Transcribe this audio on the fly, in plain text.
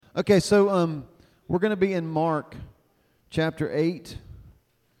Okay, so we're going to be in Mark chapter 8.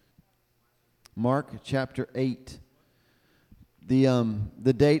 Mark chapter 8.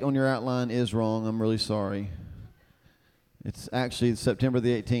 The date on your outline is wrong. I'm really sorry. It's actually September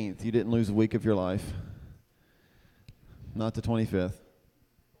the 18th. You didn't lose a week of your life. Not the 25th.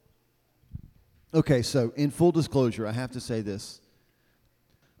 Okay, so in full disclosure, I have to say this.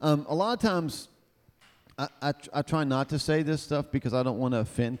 A lot of times, I try not to say this stuff because I don't want to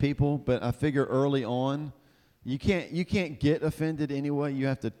offend people, but I figure early on, you can't get offended anyway. You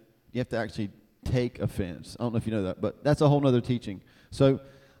have to actually take offense. I don't know if you know that, but that's a whole nother teaching. So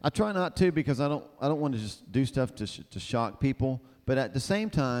I try not to because I don't want to just do stuff to shock people. But at the same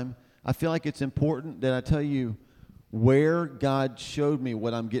time, I feel like it's important that I tell you where God showed me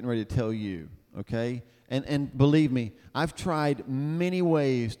what I'm getting ready to tell you. Okay? And believe me, I've tried many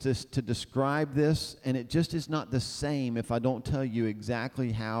ways to describe this, and it just is not the same if I don't tell you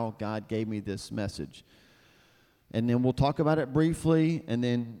exactly how God gave me this message. And then we'll talk about it briefly, and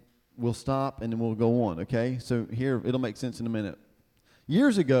then we'll stop, and then we'll go on, okay? So here, it'll make sense in a minute.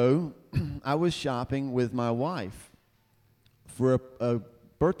 Years ago, I was shopping with my wife for a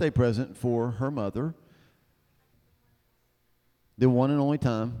birthday present for her mother. The one and only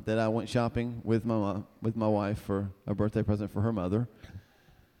time that I went shopping with my wife for a birthday present for her mother.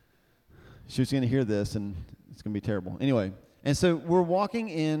 She's going to hear this, and it's going to be terrible. Anyway, and so we're walking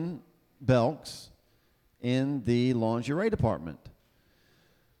in Belk's in the lingerie department,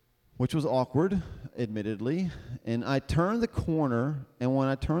 which was awkward, admittedly. And I turned the corner, and when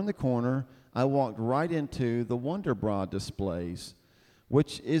I turned the corner, I walked right into the Wonderbras displays,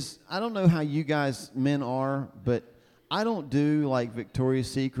 which is, I don't know how you guys men are, but I don't do like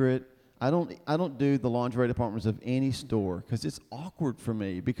Victoria's Secret. I don't do the lingerie departments of any store because it's awkward for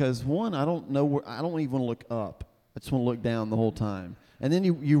me. Because one, I don't know where. I don't even want to look up. I just want to look down the whole time. And then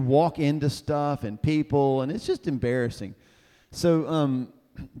you walk into stuff and people, and it's just embarrassing. So,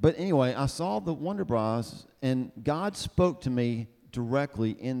 but anyway, I saw the Wonderbras, and God spoke to me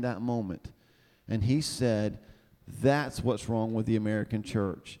directly in that moment, and He said, "That's what's wrong with the American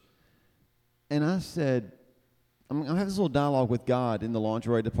church." And I said, I have this little dialogue with God in the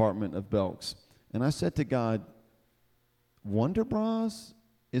lingerie department of Belk's. And I said to God, Wonderbras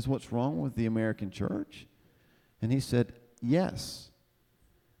is what's wrong with the American church? And He said, yes.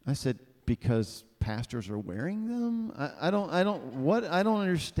 I said, because pastors are wearing them? I don't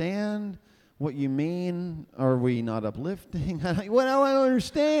understand what you mean. Are we not uplifting? What do I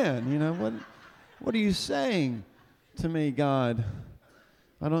understand? You know, what are you saying to me, God?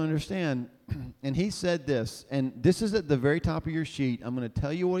 I don't understand. And He said this, and this is at the very top of your sheet. I'm going to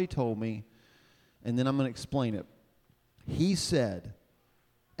tell you what He told me, and then I'm going to explain it. He said,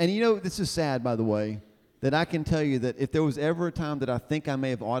 and you know, this is sad, by the way, that I can tell you that if there was ever a time that I think I may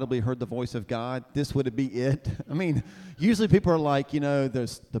have audibly heard the voice of God, this would be it. I mean, usually people are like, you know,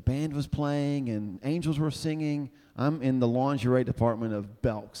 the band was playing and angels were singing. I'm in the lingerie department of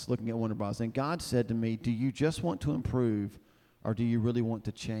Belk's looking at Wonderbras, and God said to me, do you just want to improve, or do you really want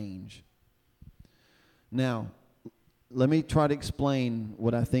to change? Now, let me try to explain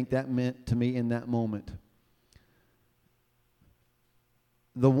what I think that meant to me in that moment.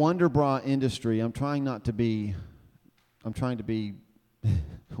 The Wonderbra industry, I'm trying to be,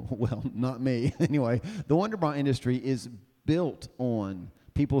 well, not me. Anyway, the Wonderbra industry is built on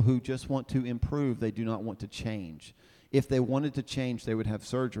people who just want to improve. They do not want to change. If they wanted to change, they would have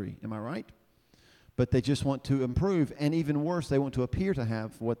surgery. Am I right? But they just want to improve, and even worse, they want to appear to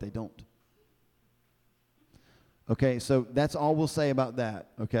have what they don't. Okay, so that's all we'll say about that,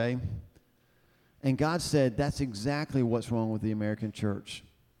 okay? And God said that's exactly what's wrong with the American church.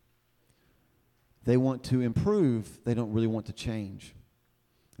 They want to improve, they don't really want to change.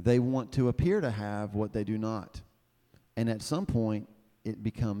 They want to appear to have what they do not. And at some point, it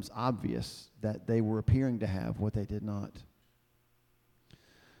becomes obvious that they were appearing to have what they did not.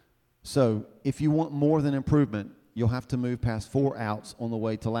 So, if you want more than improvement, you'll have to move past 4 outs on the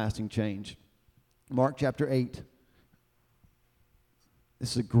way to lasting change. Mark chapter 8.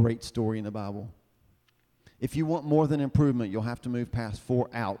 This is a great story in the Bible. If you want more than improvement, you'll have to move past 4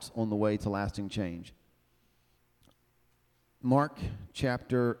 outs on the way to lasting change. Mark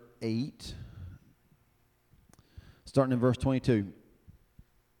chapter 8, starting in verse 22.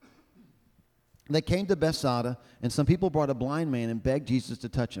 They came to Bethsaida, and some people brought a blind man and begged Jesus to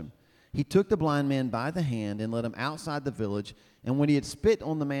touch him. He took the blind man by the hand and led him outside the village, and when he had spit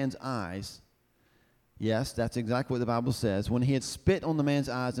on the man's eyes, yes, that's exactly what the Bible says. When he had spit on the man's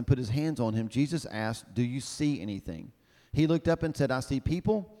eyes and put his hands on him, Jesus asked, do you see anything? He looked up and said, I see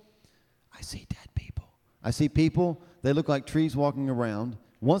people. I see dead people. I see people. They look like trees walking around.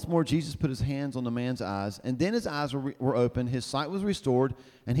 Once more, Jesus put his hands on the man's eyes, and then his eyes were opened, his sight was restored,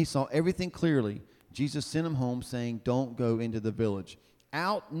 and he saw everything clearly. Jesus sent him home, saying, don't go into the village.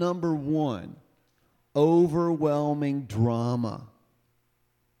 Out number one, overwhelming drama.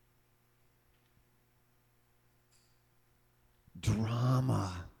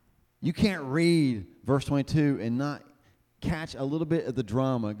 Drama. You can't read verse 22 and not catch a little bit of the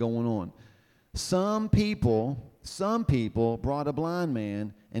drama going on. Some people brought a blind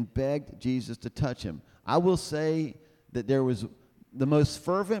man and begged Jesus to touch him. I will say that there was the most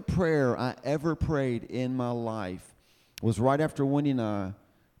fervent prayer I ever prayed in my life was right after Wendy and I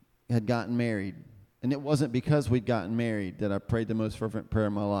had gotten married. And it wasn't because we'd gotten married that I prayed the most fervent prayer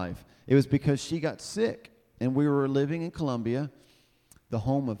in my life. It was because she got sick, and we were living in Columbia, the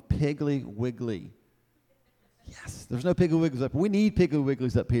home of Piggly Wiggly. Yes, there's no Piggly Wigglies up. We need Piggly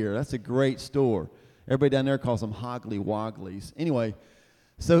Wigglies up here. That's a great store. Everybody down there calls them Hoggly Wogglies. Anyway,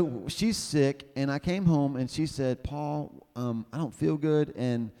 so she's sick, and I came home, and she said, Paul, I don't feel good,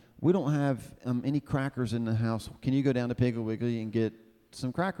 and we don't have any crackers in the house. Can you go down to Piggly Wiggly and get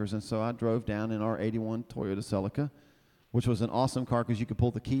some crackers? And so I drove down in our 81 Toyota Celica, which was an awesome car because you could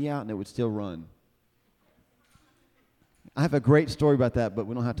pull the key out, and it would still run. I have a great story about that, but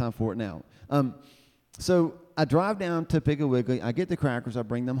we don't have time for it now. So I drive down to Piggly Wiggly. I get the crackers. I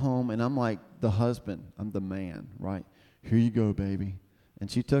bring them home, and I'm like the husband. I'm the man, right? Here you go, baby. And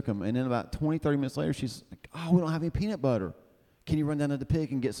she took them. And then about 20, 30 minutes later, she's like, oh, we don't have any peanut butter. Can you run down to the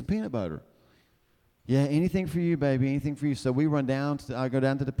Pig and get some peanut butter? Yeah, anything for you, baby, anything for you. So we run down. I go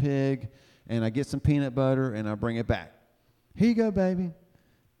down to the Pig, and I get some peanut butter, and I bring it back. Here you go, baby.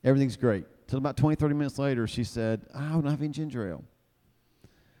 Everything's great. Till about 20, 30 minutes later, she said, oh, I don't have any ginger ale.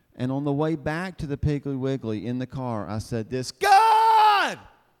 And on the way back to the Piggly Wiggly in the car, I said this, God,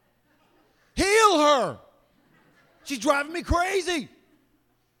 heal her. She's driving me crazy.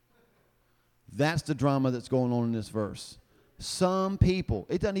 That's the drama that's going on in this verse. Some people,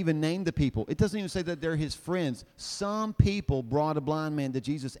 it doesn't even name the people. It doesn't even say that they're his friends. Some people brought a blind man to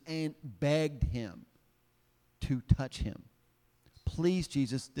Jesus and begged him to touch him. Please,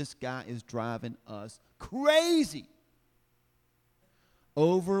 Jesus, this guy is driving us crazy.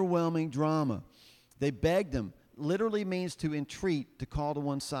 Overwhelming drama. They begged him. Literally means to entreat, to call to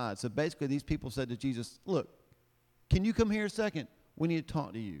one side. So basically these people said to Jesus, look, can you come here a second? We need to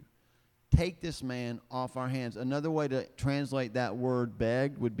talk to you. Take this man off our hands. Another way to translate that word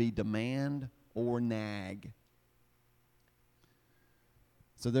begged would be demand or nag.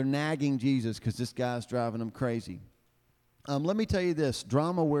 So they're nagging Jesus because this guy's driving them crazy. Let me tell you this.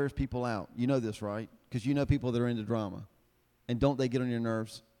 Drama wears people out. You know this, right? Because you know people that are into drama. And don't they get on your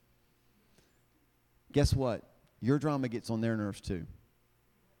nerves? Guess what? Your drama gets on their nerves too.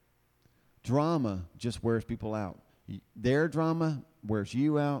 Drama just wears people out. Their drama wears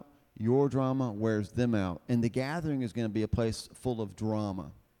you out. Your drama wears them out. And the gathering is going to be a place full of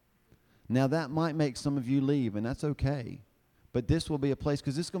drama. Now, that might make some of you leave, and that's okay. But this will be a place,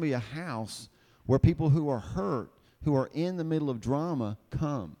 because this is going to be a house where people who are hurt, who are in the middle of drama,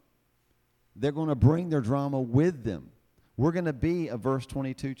 come. They're going to bring their drama with them. We're going to be a verse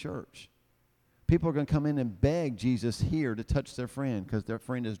 22 church. People are going to come in and beg Jesus here to touch their friend because their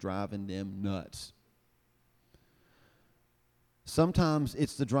friend is driving them nuts. Sometimes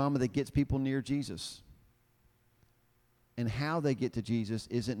it's the drama that gets people near Jesus. And how they get to Jesus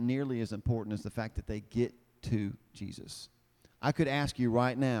isn't nearly as important as the fact that they get to Jesus. I could ask you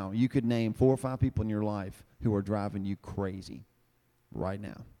right now, you could name 4 or 5 people in your life who are driving you crazy right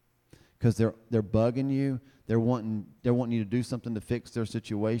now. Because they're bugging you. They're wanting you to do something to fix their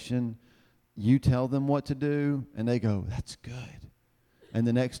situation. You tell them what to do, and they go, that's good. And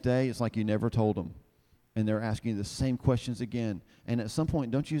the next day, it's like you never told them. And they're asking you the same questions again. And at some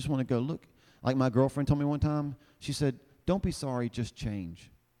point, don't you just want to go, look, like my girlfriend told me one time, she said, don't be sorry, just change.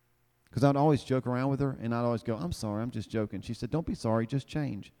 Because I'd always joke around with her, and I'd always go, I'm sorry, I'm just joking. She said, don't be sorry, just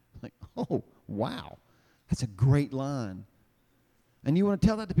change. I'm like, oh, wow. That's a great line. And you want to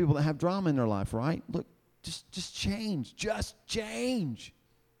tell that to people that have drama in their life, right? Look, just change. Just change.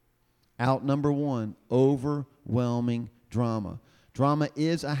 Out number 1, overwhelming drama. Drama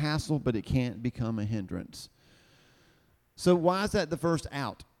is a hassle, but it can't become a hindrance. So why is that the first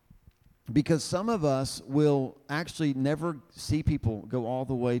out? Because some of us will actually never see people go all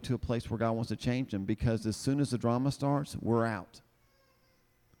the way to a place where God wants to change them, because as soon as the drama starts, we're out.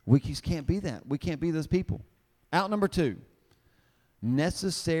 We just can't be that. We can't be those people. Out number 2,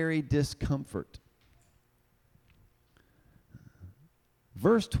 necessary discomfort.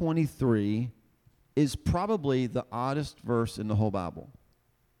 Verse 23 is probably the oddest verse in the whole Bible.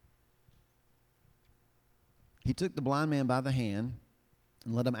 He took the blind man by the hand,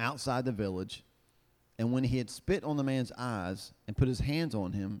 and led him outside the village. And when he had spit on the man's eyes and put his hands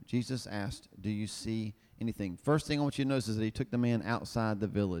on him, Jesus asked, "Do you see anything?" First thing I want you to notice is that he took the man outside the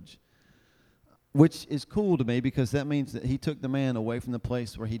village, which is cool to me because that means that he took the man away from the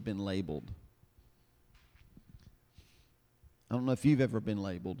place where he'd been labeled. I don't know if you've ever been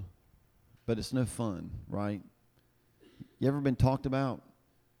labeled, but it's no fun, right? You ever been talked about?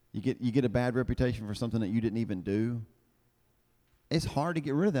 You get a bad reputation for something that you didn't even do. It's hard to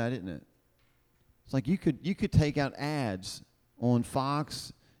get rid of that, isn't it? It's like you could take out ads on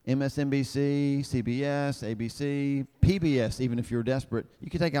Fox, MSNBC, CBS, ABC, PBS, even if you're desperate. You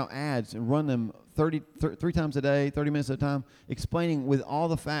could take out ads and run them 3 times a day, 30 minutes at a time, explaining with all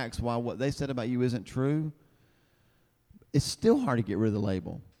the facts why what they said about you isn't true. It's still hard to get rid of the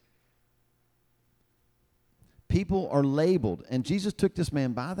label. People are labeled, and Jesus took this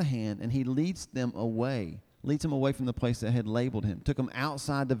man by the hand, and he leads him away from the place that had labeled him, took him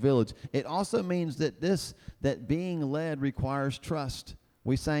outside the village. It also means that being led requires trust.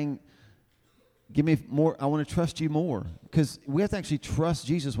 We sang, "Give me more, I want to trust you more," because we have to actually trust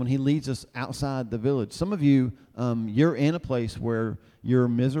Jesus when he leads us outside the village. Some of you, you're in a place where you're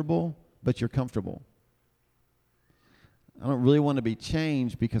miserable, but you're comfortable. I don't really want to be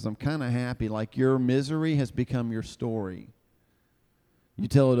changed because I'm kind of happy. Like your misery has become your story. You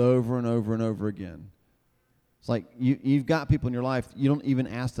tell it over and over and over again. It's like you've got people in your life, you don't even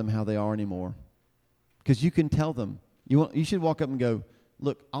ask them how they are anymore. Because you can tell them. You should walk up and go,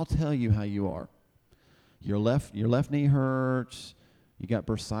 "Look, I'll tell you how you are. Your left knee hurts, you got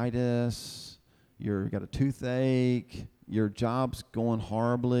bursitis, you got a toothache, your job's going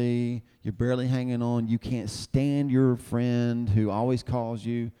horribly, you're barely hanging on, you can't stand your friend who always calls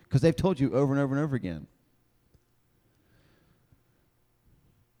you," because they've told you over and over and over again.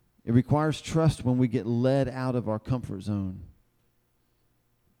 It requires trust when we get led out of our comfort zone.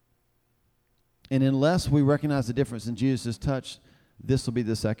 And unless we recognize the difference in Jesus' touch, this will be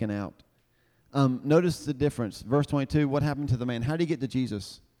the second out. Notice the difference. Verse 22, what happened to the man? How did he get to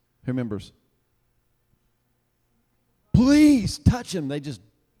Jesus? Who remembers? "Please touch him." They just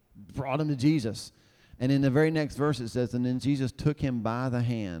brought him to Jesus. And in the very next verse it says, "And then Jesus took him by the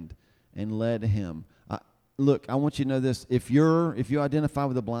hand and led him." Look, I want you to know this. If you identify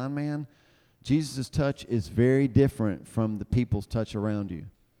with a blind man, Jesus' touch is very different from the people's touch around you.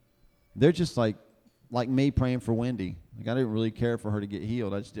 They're just like me praying for Wendy. Like I didn't really care for her to get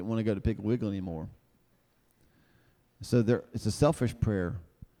healed. I just didn't want to go to Piggly Wiggly anymore. So it's a selfish prayer.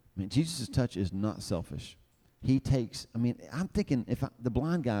 I mean, Jesus' touch is not selfish. He takes, I'm thinking the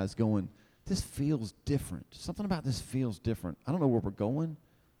blind guy is going, "This feels different. Something about this feels different. I don't know where we're going,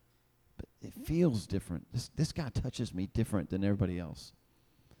 but it feels different. This guy touches me different than everybody else."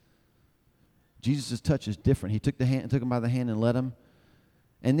 Jesus' touch is different. He took him by the hand and led him.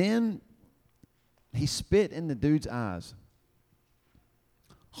 And then he spit in the dude's eyes.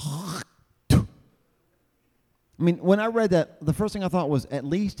 When I read that, the first thing I thought was, at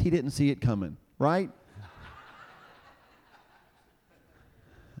least he didn't see it coming, right?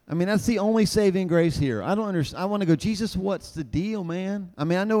 That's the only saving grace here. I don't understand. I want to go, "Jesus, what's the deal, man?" I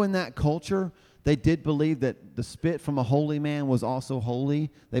know in that culture, they did believe that the spit from a holy man was also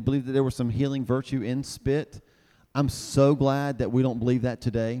holy. They believed that there was some healing virtue in spit. I'm so glad that we don't believe that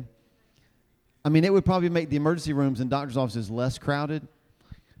today. It would probably make the emergency rooms and doctor's offices less crowded.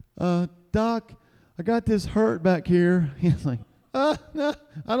 "Doc, I got this hurt back here." He's like, "No,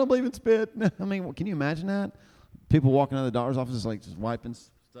 I don't believe in spit." Can you imagine that? People walking out of the doctor's office like just wiping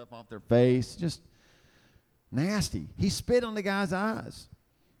stuff off their face. Just nasty. He spit on the guy's eyes.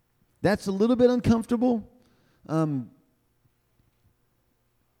 That's a little bit uncomfortable. The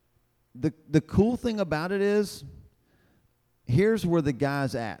cool thing about it is, here's where the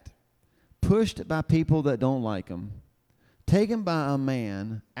guy's at. Pushed by people that don't like him. Taken by a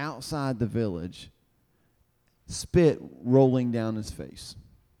man outside the village. Spit rolling down his face.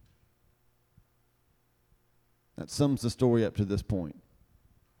 That sums the story up to this point.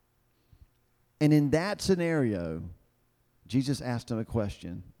 And in that scenario, Jesus asked him a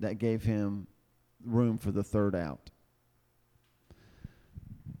question that gave him room for the third out.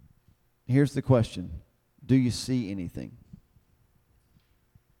 Here's the question. Do you see anything?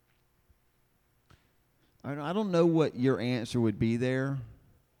 I don't know what your answer would be there,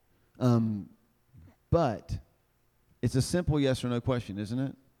 but it's a simple yes or no question, isn't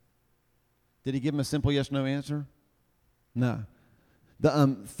it? Did he give him a simple yes or no answer? No.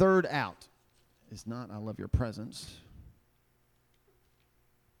 The third out is not, "I love your presence."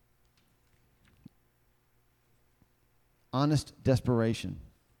 Honest desperation.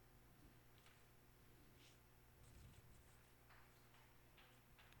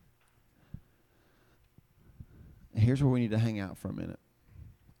 here's where we need to hang out for a minute,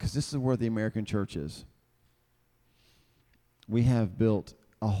 because this is where the American church is. We have built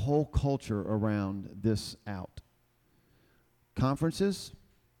a whole culture around this out. Conferences,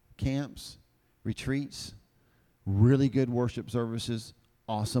 camps, retreats, really good worship services,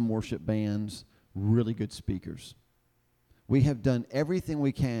 awesome worship bands, really good speakers. We have done everything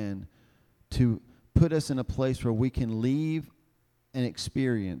we can to put us in a place where we can leave an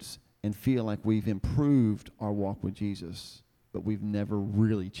experience and feel like we've improved our walk with Jesus, but we've never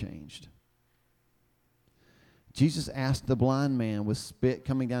really changed. Jesus asked the blind man with spit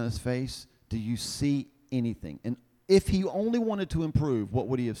coming down his face, do you see anything? And if he only wanted to improve, what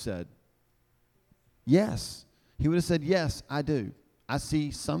would he have said? Yes. He would have said, yes, I do. I see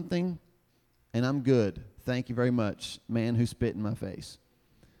something, and I'm good. Thank you very much, man who spit in my face.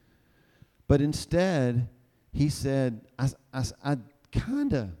 But instead, he said, I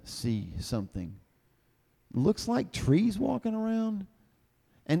kind of see something. Looks like trees walking around.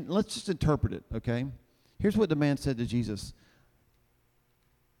 And let's just interpret it, okay? Here's what the man said to Jesus.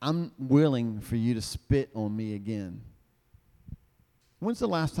 I'm willing for you to spit on me again. When's the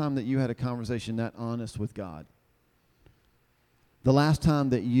last time that you had a conversation that honest with God? The last time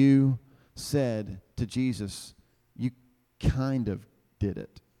that you said to Jesus, you kind of did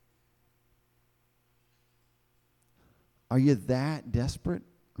it. Are you that desperate?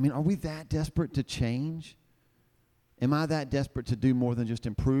 I mean, are we that desperate to change? Am I that desperate to do more than just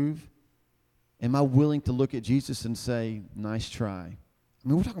improve? Am I willing to look at Jesus and say, nice try? I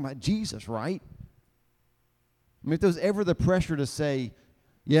mean, we're talking about Jesus, right? I mean, if there was ever the pressure to say,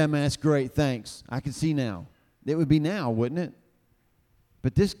 yeah, man, that's great, thanks, I can see now. It would be now, wouldn't it?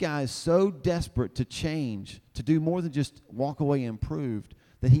 But this guy is so desperate to change, to do more than just walk away improved,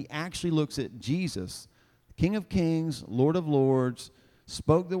 that he actually looks at Jesus, King of Kings, Lord of Lords,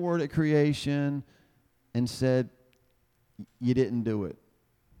 spoke the word at creation, and said, you didn't do it.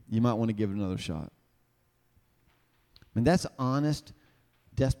 You might want to give it another shot. And that's honest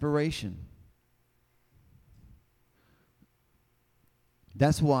desperation.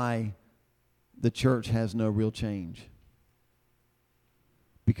 That's why the church has no real change.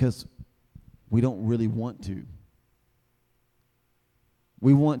 Because we don't really want to.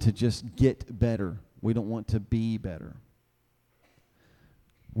 We want to just get better. We don't want to be better.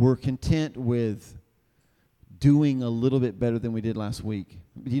 We're content with doing a little bit better than we did last week.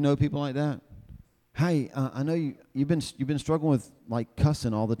 Do you know people like that? Hey, I know you've been struggling with like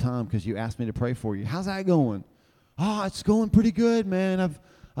cussing all the time because you asked me to pray for you. How's that going? Oh, it's going pretty good, man.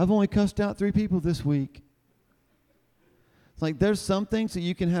 I've only cussed out 3 people this week. It's like there's some things that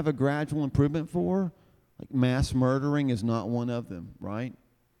you can have a gradual improvement for. Like mass murdering is not one of them, right?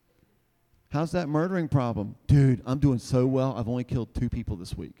 How's that murdering problem? Dude, I'm doing so well. I've only killed 2 people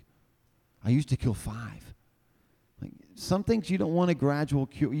this week. I used to kill 5. Like some things you don't want a gradual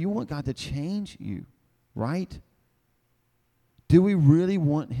cure. You want God to change you, right? Do we really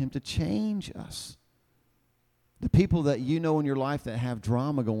want him to change us? The people that you know in your life that have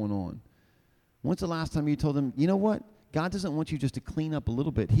drama going on. When's the last time you told them, you know what? God doesn't want you just to clean up a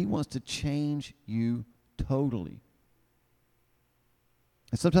little bit. He wants to change you totally.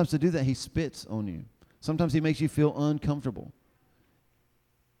 And sometimes to do that, he spits on you. Sometimes he makes you feel uncomfortable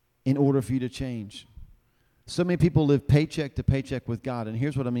in order for you to change. So many people live paycheck to paycheck with God, and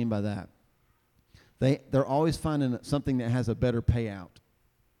here's what I mean by that. They're always finding something that has a better payout.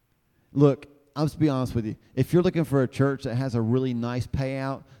 Look, I'll just be honest with you. If you're looking for a church that has a really nice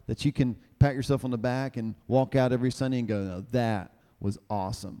payout, that you can pat yourself on the back and walk out every Sunday and go, no, that was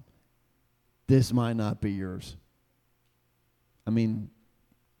awesome. This might not be yours. I mean,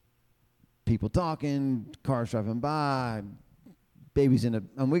 people talking, cars driving by, babies and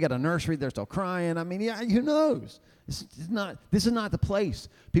we got a nursery, they're still crying. I mean, yeah, who knows? This is not the place.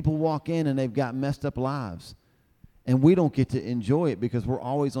 People walk in and they've got messed up lives. And we don't get to enjoy it because we're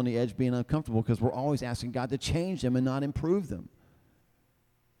always on the edge being uncomfortable because we're always asking God to change them and not improve them.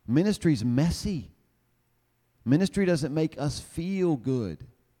 Ministry's messy. Ministry doesn't make us feel good.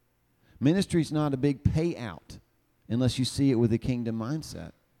 Ministry's not a big payout unless you see it with a kingdom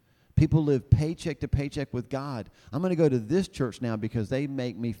mindset. People live paycheck to paycheck with God. I'm going to go to this church now because they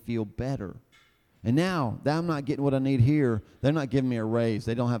make me feel better. And now that I'm not getting what I need here, they're not giving me a raise.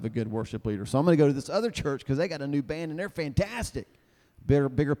 They don't have a good worship leader. So I'm going to go to this other church because they got a new band and they're fantastic.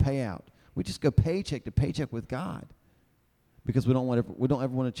 Bigger payout. We just go paycheck to paycheck with God because we don't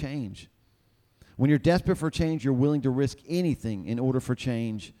ever want to change. When you're desperate for change, you're willing to risk anything in order for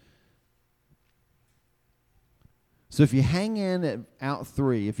change. So if you hang in at out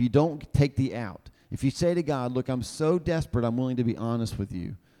 3, if you don't take the out, if you say to God, look, I'm so desperate, I'm willing to be honest with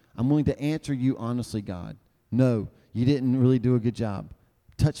you. I'm willing to answer you honestly, God. No, you didn't really do a good job.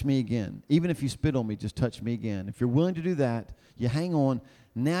 Touch me again. Even if you spit on me, just touch me again. If you're willing to do that, you hang on.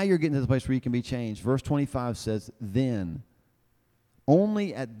 Now you're getting to the place where you can be changed. Verse 25 says, then,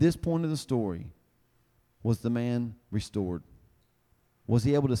 only at this point of the story was the man restored. Was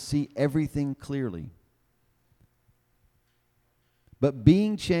he able to see everything clearly? But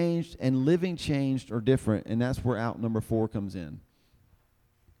being changed and living changed are different, and that's where out number 4 comes in.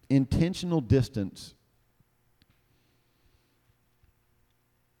 Intentional distance.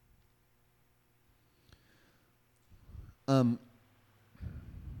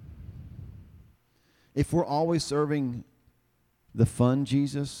 If we're always serving the fun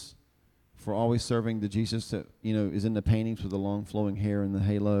Jesus, if we're always serving the Jesus that, is in the paintings with the long flowing hair and the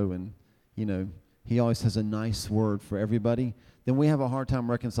halo and, he always has a nice word for everybody, then we have a hard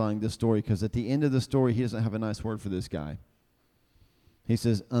time reconciling this story, because at the end of the story, he doesn't have a nice word for this guy. He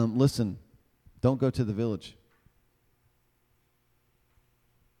says, listen, don't go to the village.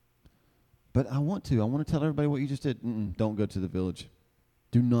 But I want to tell everybody what you just did. Don't go to the village.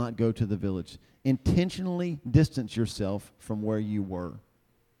 Do not go to the village. Intentionally distance yourself from where you were.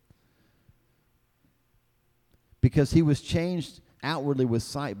 Because he was changed outwardly with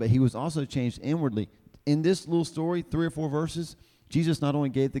sight, but he was also changed inwardly. In this little story, 3 or 4 verses, Jesus not only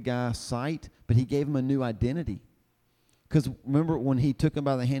gave the guy sight, but he gave him a new identity. Because remember, when he took him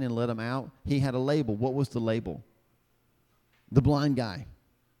by the hand and let him out, he had a label. What was the label? The blind guy.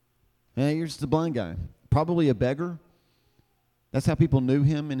 Hey, you're just a blind guy. Probably a beggar. That's how people knew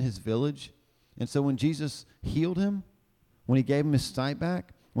him in his village. And so when Jesus healed him, when he gave him his sight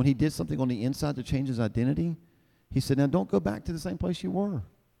back, when he did something on the inside to change his identity, he said, now don't go back to the same place you were.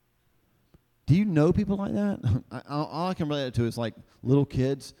 Do you know people like that? All I can relate it to is like little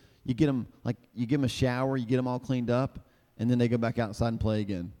kids. You get them, you give them a shower, you get them all cleaned up, and then they go back outside and play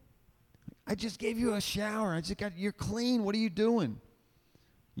again. I just gave you a shower. You're clean. What are you doing?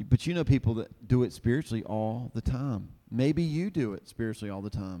 But you know people that do it spiritually all the time. Maybe you do it spiritually all the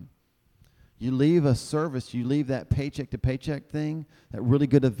time. You leave a service, you leave that paycheck to paycheck thing, that really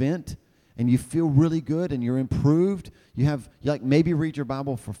good event, and you feel really good and you're improved. You maybe read your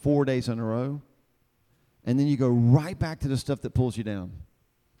Bible for 4 days in a row, and then you go right back to the stuff that pulls you down.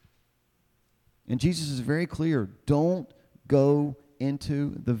 And Jesus is very clear. Don't go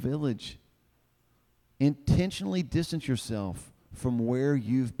into the village. Intentionally distance yourself from where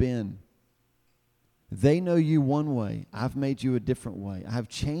you've been. They know you one way. I've made you a different way. I've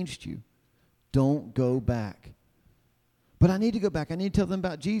changed you. Don't go back. But I need to go back. I need to tell them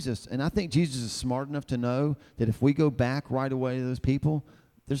about Jesus. And I think Jesus is smart enough to know that if we go back right away to those people,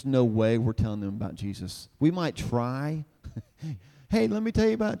 there's no way we're telling them about Jesus. We might try. Hey, let me tell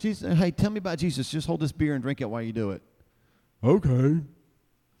you about Jesus. Hey, tell me about Jesus. Just hold this beer and drink it while you do it. Okay.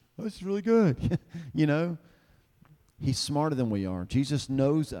 That's really good. He's smarter than we are. Jesus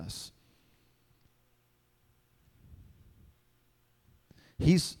knows us.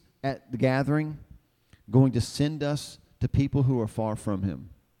 He's at the gathering going to send us to people who are far from him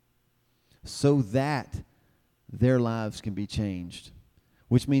so that their lives can be changed,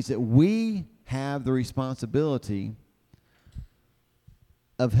 which means that we have the responsibility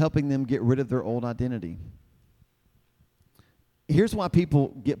of helping them get rid of their old identity. Here's why people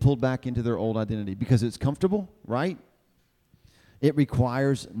get pulled back into their old identity: because it's comfortable, right? It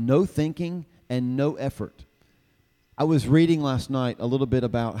requires no thinking and no effort. I was reading last night a little bit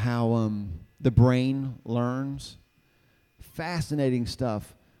about how the brain learns. Fascinating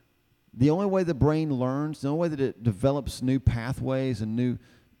stuff. The only way the brain learns, the only way that it develops new pathways and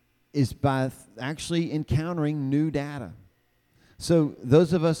is by actually encountering new data. So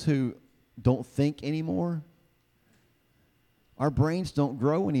those of us who don't think anymore, our brains don't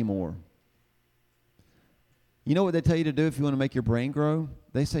grow anymore. You know what they tell you to do if you want to make your brain grow?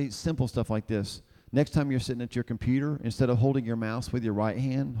 They say simple stuff like this. Next time you're sitting at your computer, instead of holding your mouse with your right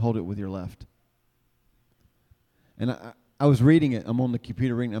hand, hold it with your left. And I was reading it. I'm on the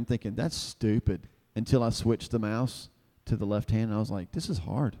computer reading. I'm thinking, that's stupid. Until I switched the mouse to the left hand, and I was like, this is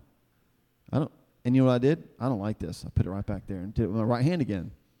hard. And you know what I did? I don't like this. I put it right back there and did it with my right hand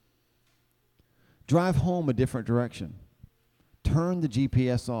again. Drive home a different direction. Turn the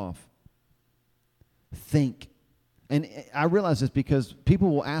GPS off. Think. And I realize this because people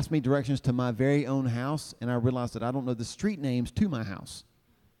will ask me directions to my very own house, and I realize that I don't know the street names to my house.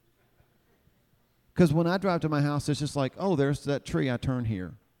 Because when I drive to my house, it's just like, oh, there's that tree, I turn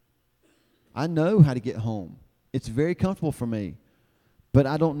here. I know how to get home. It's very comfortable for me. But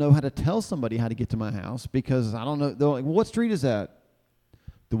I don't know how to tell somebody how to get to my house because I don't know. They're like, well, what street is that?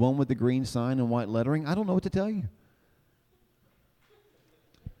 The one with the green sign and white lettering? I don't know what to tell you.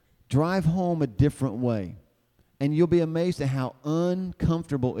 Drive home a different way. And you'll be amazed at how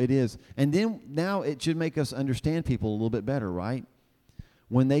uncomfortable it is. And then now it should make us understand people a little bit better, right?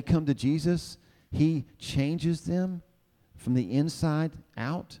 When they come to Jesus, he changes them from the inside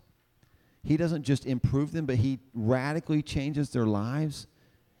out. He doesn't just improve them, but he radically changes their lives.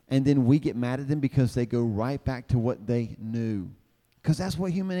 And then we get mad at them because they go right back to what they knew. Because that's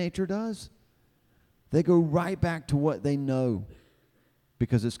what human nature does. They go right back to what they know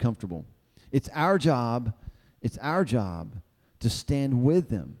because it's comfortable. It's our job to stand with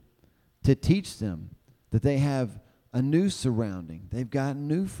them, to teach them that they have a new surrounding. They've got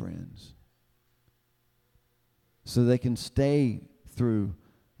new friends. So they can stay through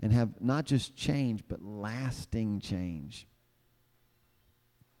and have not just change, but lasting change.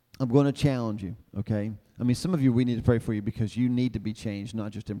 I'm going to challenge you, okay? I mean, some of you, we need to pray for you because you need to be changed,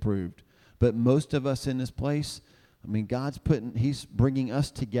 not just improved. But most of us in this place, I mean, he's bringing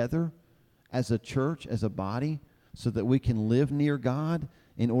us together as a church, as a body, so that we can live near God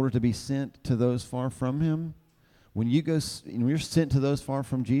in order to be sent to those far from him. When you're sent to those far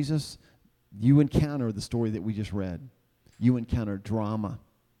from Jesus, you encounter the story that we just read. You encounter drama.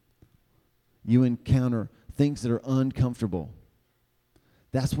 You encounter things that are uncomfortable.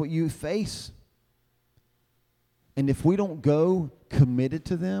 That's what you face. And if we don't go committed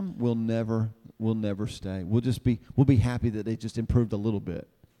to them, we'll never stay. We'll be happy that they just improved a little bit.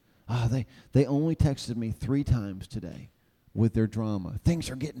 They only texted me 3 times today with their drama. Things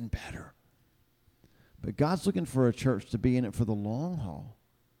are getting better. But God's looking for a church to be in it for the long haul,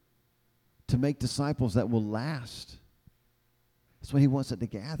 to make disciples that will last. That's what he wants at the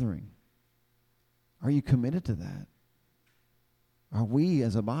gathering. Are you committed to that? Are we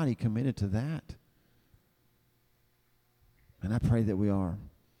as a body committed to that? And I pray that we are.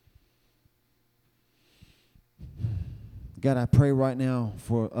 God, I pray right now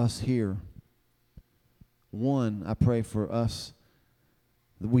for us here. One, I pray for us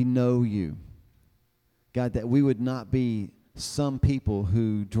that we know you. God, that we would not be some people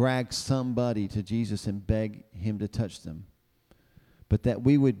who drag somebody to Jesus and beg him to touch them, but that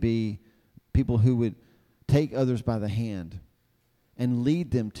we would be people who would take others by the hand and lead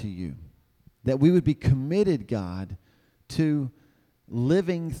them to you. That we would be committed, God, to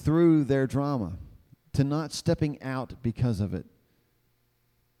living through their drama, to not stepping out because of it.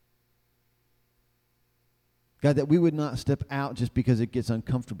 God, that we would not step out just because it gets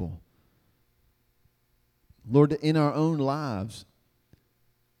uncomfortable. Lord, in our own lives,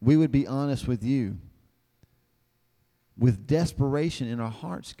 we would be honest with you with desperation in our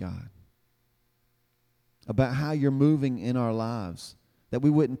hearts, God, about how you're moving in our lives, that we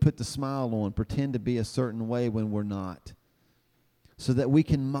wouldn't put the smile on, pretend to be a certain way when we're not, so that we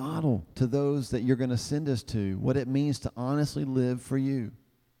can model to those that you're going to send us to what it means to honestly live for you,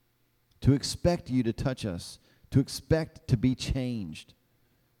 to expect you to touch us, to expect to be changed.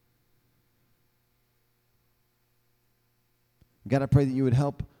 God, I pray that you would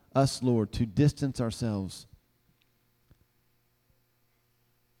help us, Lord, to distance ourselves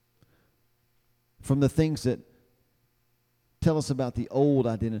from the things that tell us about the old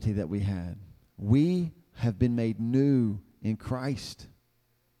identity that we had. We have been made new in Christ.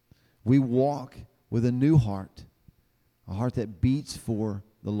 We walk with a new heart, a heart that beats for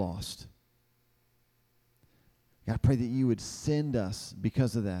the lost. God, I pray that you would send us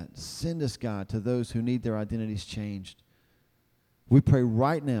because of that. Send us, God, to those who need their identities changed. We pray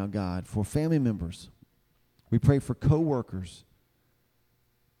right now, God, for family members. We pray for co-workers,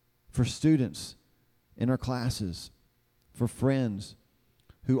 for students in our classes, for friends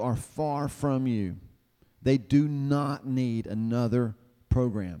who are far from you. They do not need another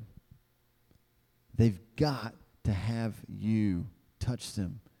program. They've got to have you touch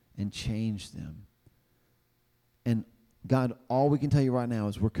them and change them. And God, all we can tell you right now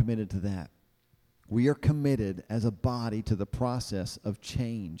is we're committed to that. We are committed as a body to the process of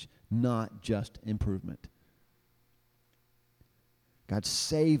change, not just improvement. God,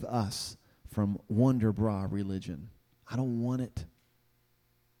 save us from Wonderbras religion. I don't want it.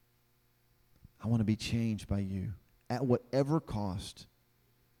 I want to be changed by you. At whatever cost,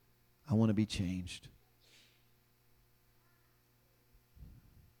 I want to be changed.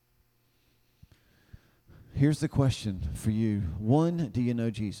 Here's the question for you. One, do you know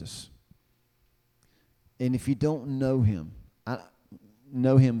Jesus? And if you don't know him,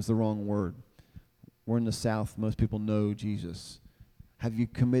 know him's the wrong word. We're in the South. Most people know Jesus. Have you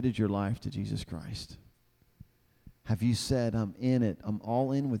committed your life to Jesus Christ? Have you said, I'm in it. I'm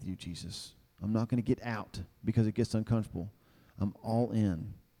all in with you, Jesus. I'm not going to get out because it gets uncomfortable. I'm all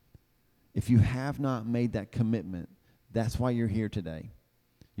in. If you have not made that commitment, that's why you're here today.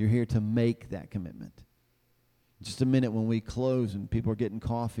 You're here to make that commitment. Just a minute when we close and people are getting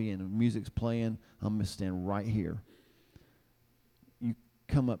coffee and music's playing, I'm going to stand right here. You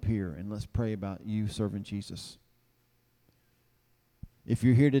come up here and let's pray about you serving Jesus. If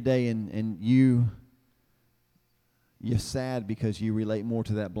you're here today and you're sad because you relate more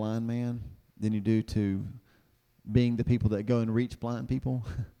to that blind man than you do to being the people that go and reach blind people,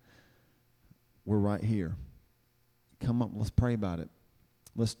 we're right here. Come up, let's pray about it.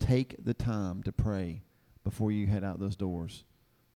 Let's take the time to pray before you head out those doors.